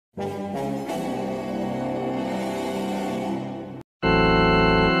Yellow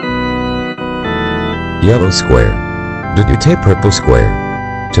square. Did you take purple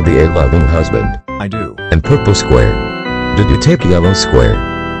square to be a loving husband? I do. And purple square. Did you take yellow square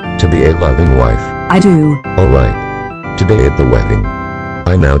to be a loving wife? I do. Alright. Today at the wedding,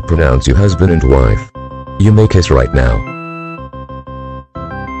 I now pronounce you husband and wife. You may kiss right now.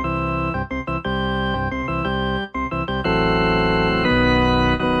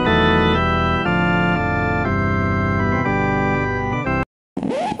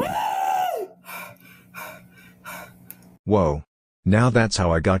 Whoa. Now that's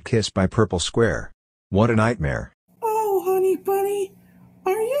how I got kissed by purple square. What a nightmare. Oh, honey bunny,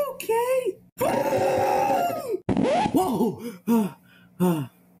 are you okay? Whoa!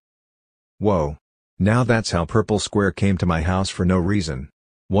 Whoa. Now that's how purple square came to my house for no reason.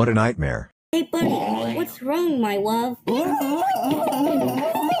 What a nightmare. Hey buddy, what's wrong, my love?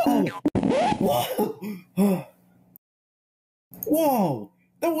 Whoa!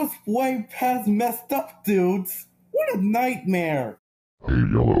 That was way past messed up, dudes! What a nightmare! Hey,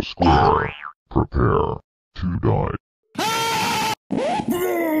 yellow square, prepare to die.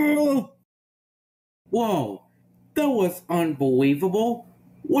 Whoa! That was unbelievable!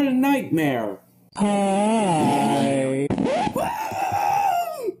 What a nightmare! Hi!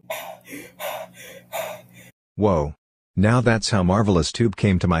 Whoa. Now that's how Marvelous Tube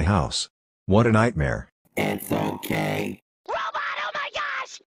came to my house. What a nightmare. It's okay. Robot, oh my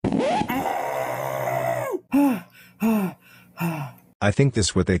gosh! I think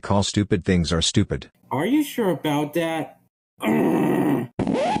this what they call stupid things are stupid. Are you sure about that?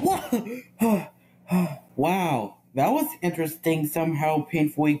 Wow, that was interesting, somehow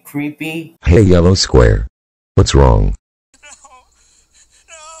painfully creepy. Hey yellow square. What's wrong?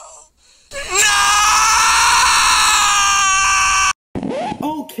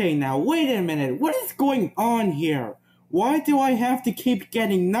 Okay, now wait a minute. What is going on here? Why do I have to keep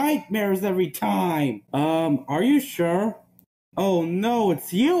getting nightmares every time? Are you sure? Oh no,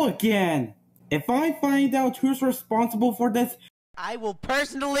 it's you again! If I find out who's responsible for this, I will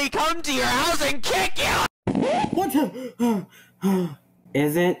personally come to your house and kick you! what the?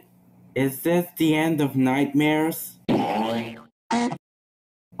 Is this the end of nightmares?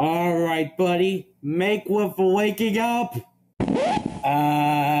 Alright, buddy. Make with waking up!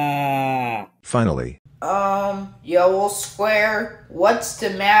 Finally. Yellow square, what's the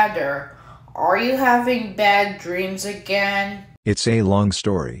matter? Are you having bad dreams again? It's a long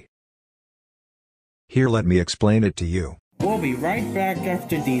story. Here, let me explain it to you. We'll be right back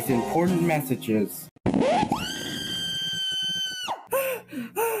after these important messages.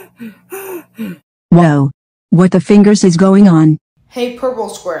 Whoa. What the fingers is going on? Hey, purple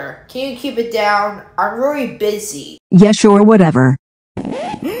square, can you keep it down? I'm really busy. Yeah, sure, whatever.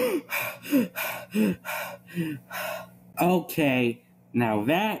 Okay, now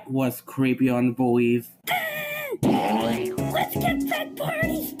that was creepy on belief. Let's get that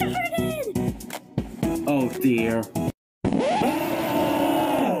party started! Oh dear.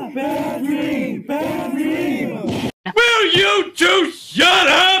 Bad dream! Bad dream! Will you two shut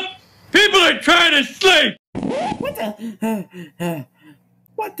up? People are trying to sleep!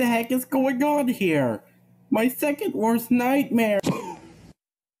 What the heck is going on here? My second worst nightmare.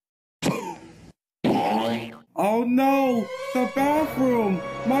 Oh no! The bathroom!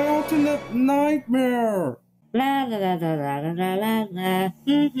 My alternate nightmare! La la la la la la la la.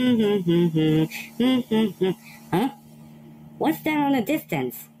 Huh? What's that on the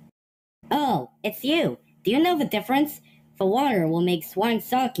distance? Oh, it's you. Do you know the difference? The water will make swine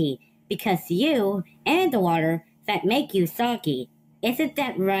sake because you and the water that make you sake. Isn't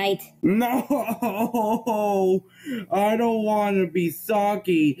that right? No! I don't want to be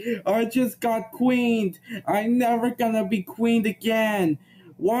soggy. I just got queened. I'm never gonna be queened again.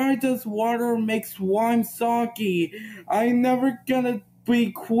 Why does water make swine soggy? I'm never gonna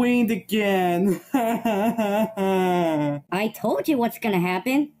be queened again. I told you what's gonna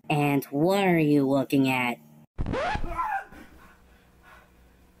happen. And what are you looking at?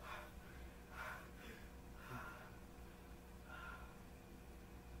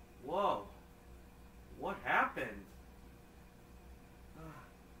 Whoa. What happened?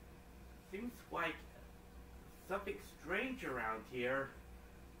 Seems like something strange around here.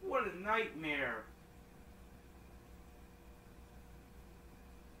 What a nightmare.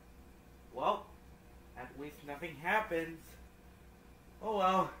 Well, at least nothing happens. Oh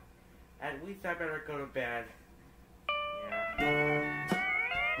well, at least I better go to bed. Yeah.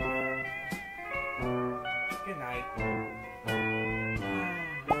 Good night.